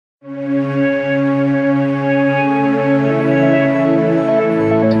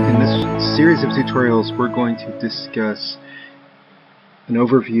series of tutorials, we're going to discuss an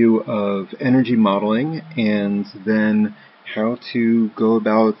overview of energy modeling and then how to go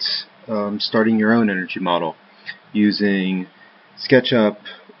about starting your own energy model using Sketchup,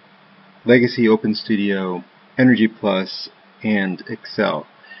 Legacy OpenStudio, Energy Plus, and Excel.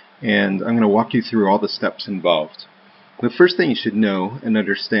 And I'm going to walk you through all the steps involved. The first thing you should know and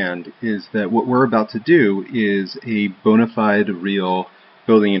understand is that what we're about to do is a bona fide, real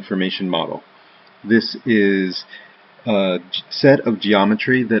building information model. This is a set of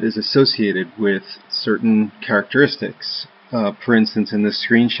geometry that is associated with certain characteristics. For instance, in this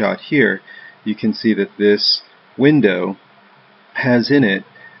screenshot here, you can see that this window has in it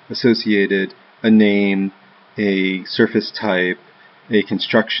associated a name, a surface type, a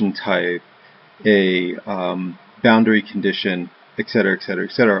construction type, a boundary condition, etc., etc.,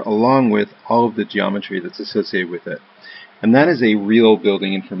 etc., along with all of the geometry that's associated with it. And that is a real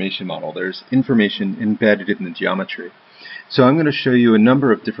building information model. There's information embedded in the geometry. So I'm going to show you a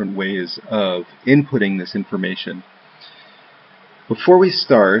number of different ways of inputting this information. Before we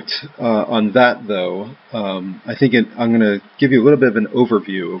start on that, though, I think I'm going to give you a little bit of an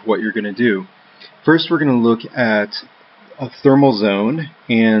overview of what you're going to do. First, we're going to look at a thermal zone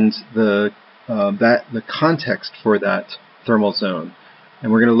and the context for that thermal zone.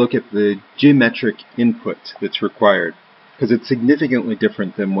 And we're going to look at the geometric input that's required, because it's significantly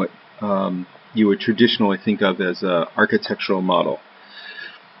different than what you would traditionally think of as an architectural model.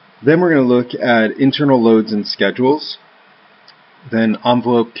 Then we're going to look at internal loads and schedules, then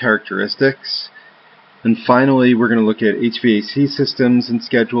envelope characteristics, and finally we're going to look at HVAC systems and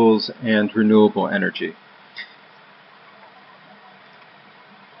schedules and renewable energy.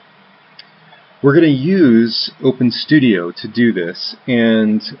 We're going to use OpenStudio to do this,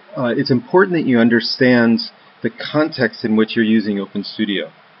 and it's important that you understand the context in which you're using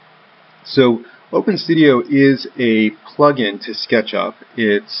OpenStudio. So OpenStudio is a plugin to Sketchup.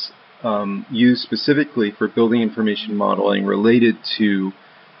 It's used specifically for building information modeling related to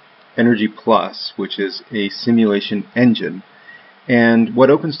Energy Plus, which is a simulation engine. And what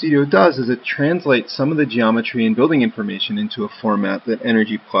OpenStudio does is it translates some of the geometry and building information into a format that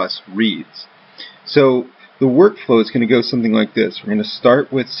Energy Plus reads. So the workflow is going to go something like this. We're going to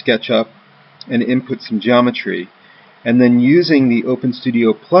start with SketchUp and input some geometry, and then using the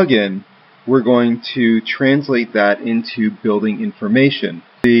OpenStudio plugin, we're going to translate that into building information.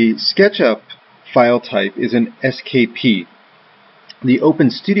 The SketchUp file type is an SKP. The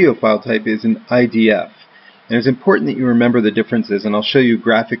OpenStudio file type is an IDF. And it's important that you remember the differences, and I'll show you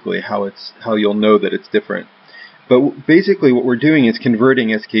graphically how you'll know that it's different. But basically what we're doing is converting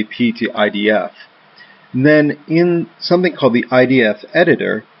SKP to IDF. And then in something called the IDF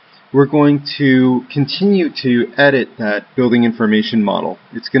editor, we're going to continue to edit that building information model.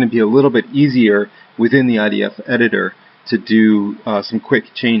 It's going to be a little bit easier within the IDF editor to do some quick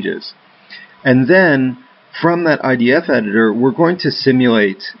changes. And then from that IDF editor, we're going to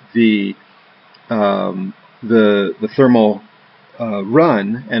simulate the thermal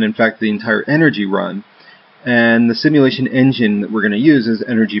run, and in fact the entire energy run. And the simulation engine that we're going to use is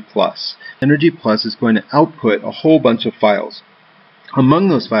Energy Plus. Energy Plus is going to output a whole bunch of files. Among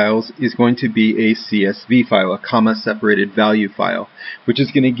those files is going to be a CSV file, a comma-separated value file, which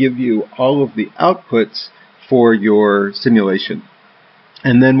is going to give you all of the outputs for your simulation.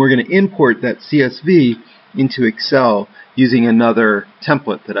 And then we're going to import that CSV into Excel using another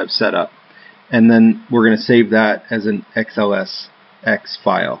template that I've set up. And then we're going to save that as an XLSX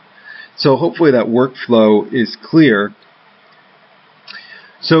file. So hopefully that workflow is clear.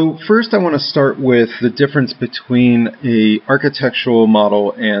 So first I want to start with the difference between an architectural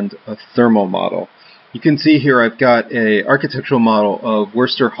model and a thermal model. You can see here I've got an architectural model of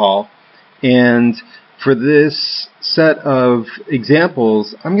Worcester Hall, and for this set of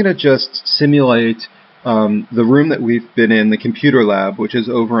examples I'm going to just simulate the room that we've been in, the computer lab, which is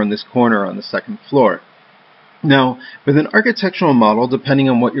over on this corner on the second floor. Now, with an architectural model, depending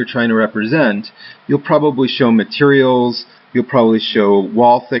on what you're trying to represent, you'll probably show materials, you'll probably show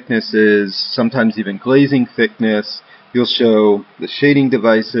wall thicknesses, sometimes even glazing thickness, you'll show the shading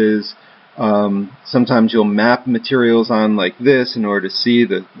devices, sometimes you'll map materials on like this in order to see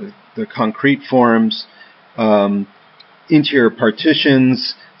the concrete forms, interior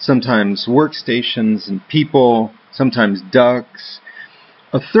partitions, sometimes workstations and people, sometimes ducts.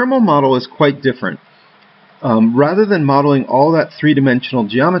 A thermal model is quite different. Rather than modeling all that three-dimensional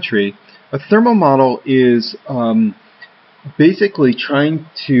geometry, a thermal model is basically trying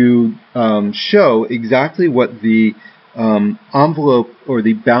to show exactly what the envelope or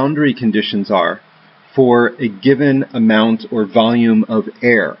the boundary conditions are for a given amount or volume of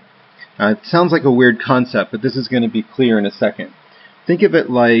air. It sounds like a weird concept, but this is going to be clear in a second. Think of it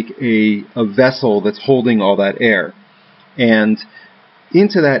like a vessel that's holding all that air. And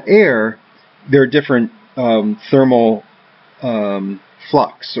into that air, there are different thermal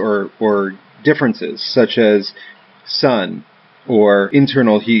flux or differences, such as sun or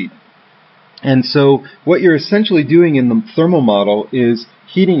internal heat. And so what you're essentially doing in the thermal model is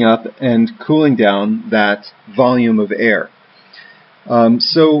heating up and cooling down that volume of air.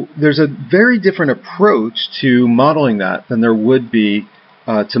 So there's a very different approach to modeling that than there would be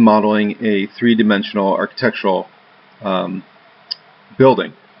to modeling a three-dimensional architectural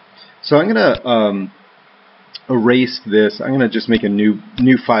building. So I'm going to erase this. I'm going to just make a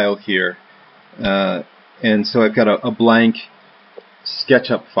new file here. And so I've got a blank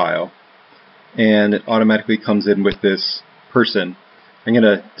Sketchup file, and it automatically comes in with this person. I'm going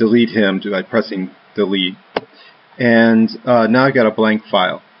to delete him by pressing delete. And now I've got a blank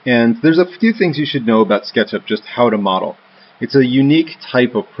file. And there's a few things you should know about SketchUp, just how to model. It's a unique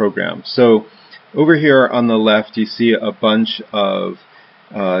type of program. So over here on the left you see a bunch of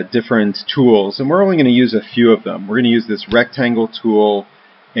different tools, and we're only going to use a few of them. We're going to use this rectangle tool,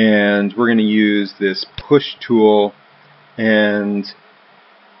 and we're going to use this push tool, and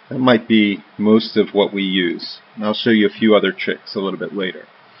that might be most of what we use. And I'll show you a few other tricks a little bit later.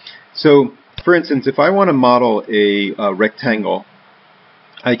 So for instance, if I want to model a rectangle,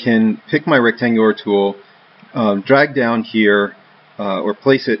 I can pick my rectangular tool, drag down here, or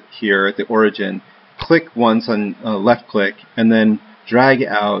place it here at the origin, click once on left click, and then drag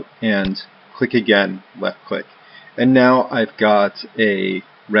out and click again, left click. And now I've got a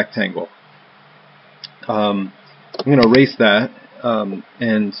rectangle. I'm going to erase that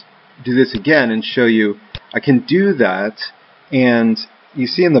and do this again and show you I can do that, and you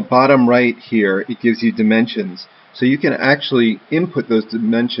see in the bottom right here it gives you dimensions. So you can actually input those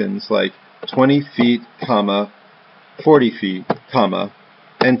dimensions like 20 feet, comma, 40 feet, comma,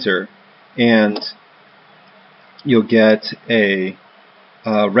 enter, and you'll get a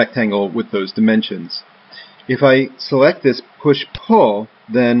rectangle with those dimensions. If I select this push-pull,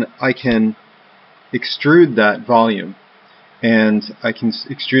 then I can extrude that volume, and I can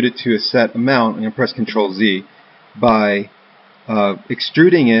extrude it to a set amount. I'm going to press Ctrl-Z by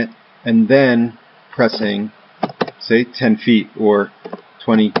extruding it and then pressing, say, 10 feet or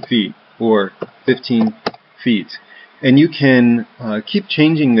 20 feet or 15 feet. And you can keep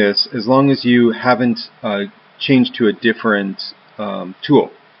changing this as long as you haven't changed to a different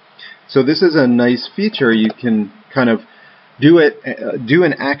tool. So this is a nice feature. You can kind of do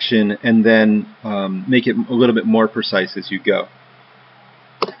an action and then make it a little bit more precise as you go.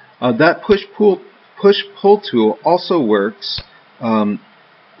 That push-pull tool also works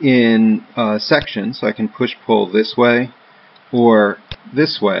in sections, so I can push-pull this way or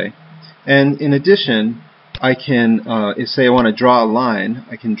this way. And in addition, I can, if say I want to draw a line,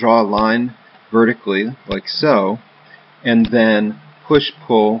 I can draw a line vertically like so, and then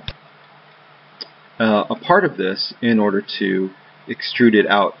push-pull a part of this in order to extrude it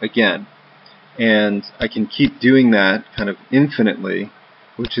out again. And I can keep doing that kind of infinitely,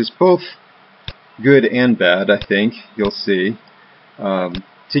 which is both good and bad, I think, you'll see,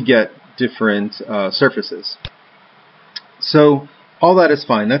 to get different surfaces. So all that is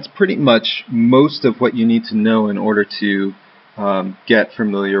fine. That's pretty much most of what you need to know in order to get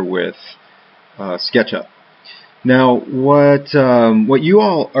familiar with SketchUp. Now, what you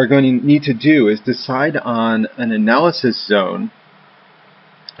all are going to need to do is decide on an analysis zone.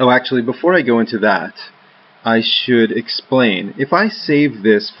 Oh, actually, before I go into that, I should explain. If I save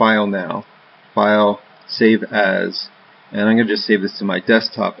this file now, file, save as, and I'm going to just save this to my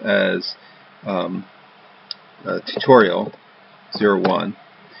desktop as tutorial 01.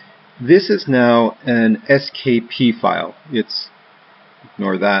 This is now an SKP file.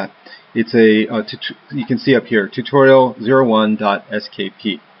 Ignore that. It's you can see up here,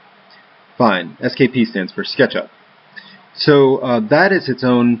 tutorial01.skp. Fine. SKP stands for SketchUp. So that is its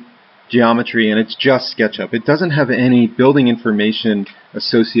own geometry, and it's just SketchUp. It doesn't have any building information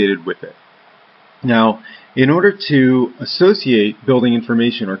associated with it. Now, in order to associate building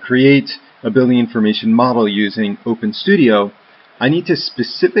information or create a building information model using OpenStudio, I need to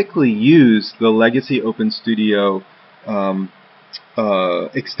specifically use the legacy OpenStudio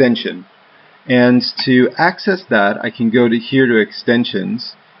extension. And to access that, I can go to here to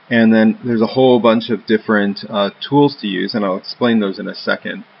extensions, and then there's a whole bunch of different tools to use, and I'll explain those in a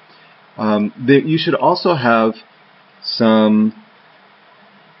second. You should also have some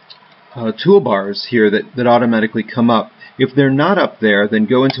toolbars here that automatically come up. If they're not up there, then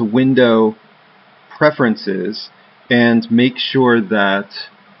go into Window, Preferences, and make sure that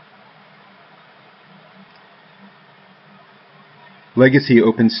Legacy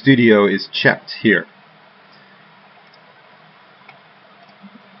Open Studio is checked here.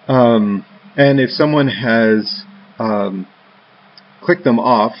 And if someone has clicked them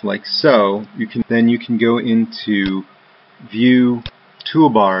off, like so, you can go into View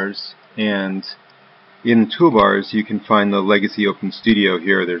Toolbars, and in Toolbars you can find the Legacy Open Studio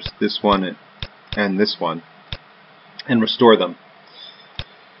here. There's this one and this one, and restore them.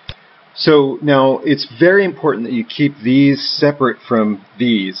 So now it's very important that you keep these separate from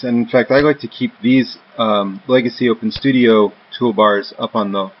these, and in fact I like to keep these Legacy Open Studio toolbars up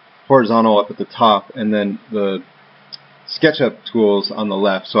on the horizontal up at the top, and then the Sketchup tools on the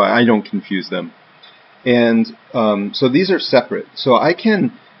left, so I don't confuse them. And so these are separate. So I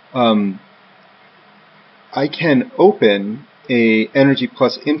can open a Energy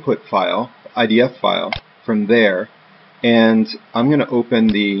Plus input file, IDF file, from there, and I'm going to open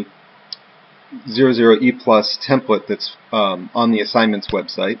the 00E Plus template that's on the assignments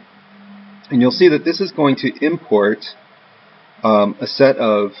website, and you'll see that this is going to import a set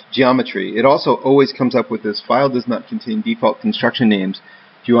of geometry. It also always comes up with this file does not contain default construction names.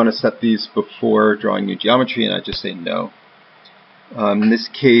 If you want to set these before drawing new geometry, and I just say no. In this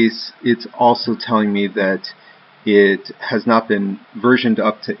case, it's also telling me that it has not been versioned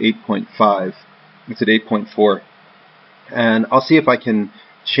up to 8.5. It's at 8.4. And I'll see if I can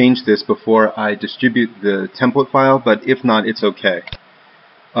change this before I distribute the template file, but if not, it's okay.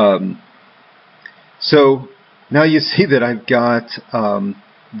 So now you see that I've got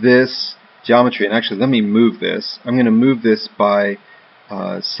this geometry, and actually let me move this. I'm going to move this by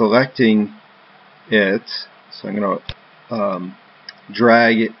selecting it. So I'm going to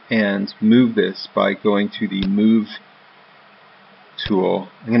drag and move this by going to the Move tool.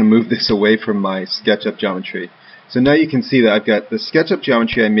 I'm going to move this away from my SketchUp geometry. So now you can see that I've got the SketchUp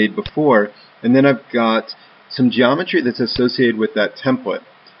geometry I made before, and then I've got some geometry that's associated with that template.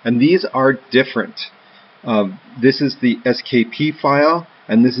 And these are different. This is the SKP file,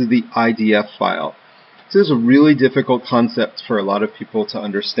 and this is the IDF file. So this is a really difficult concept for a lot of people to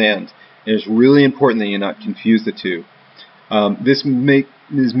understand. And it's really important that you not confuse the two. This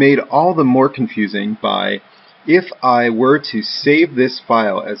is made all the more confusing by, if I were to save this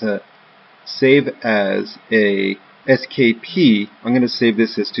file as a SKP, I'm going to save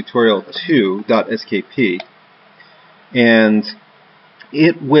this as tutorial2.skp, and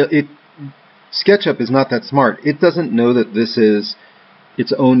SketchUp is not that smart. It doesn't know that this is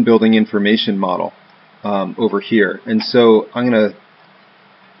its own building information model over here. And so I'm going to,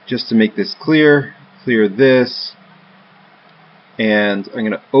 just to make this clear this, and I'm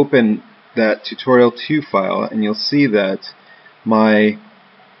going to open that tutorial2 file, and you'll see that my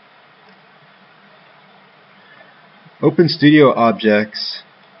OpenStudio objects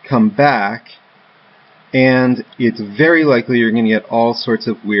come back, and it's very likely you're going to get all sorts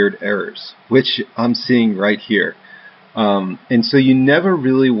of weird errors, which I'm seeing right here. And so you never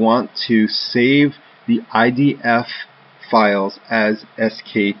really want to save the IDF files as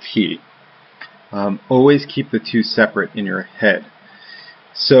SKP. Always keep the two separate in your head.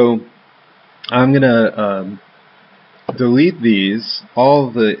 So I'm going to delete these,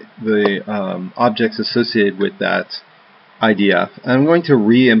 all the objects associated with that IDF. I'm going to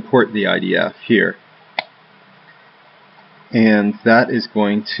re-import the IDF here, and that is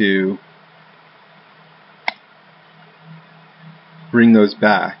going to bring those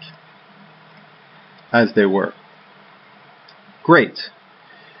back as they were. Great.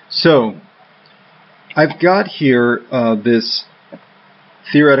 So I've got here this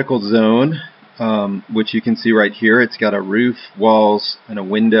theoretical zone, which you can see right here. It's got a roof, walls, and a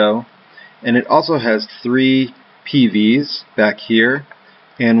window, and it also has 3 PVs back here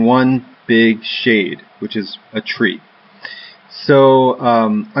and 1 big shade, which is a tree. So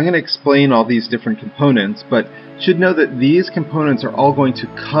I'm going to explain all these different components, but should know that these components are all going to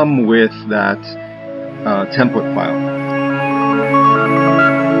come with that template file.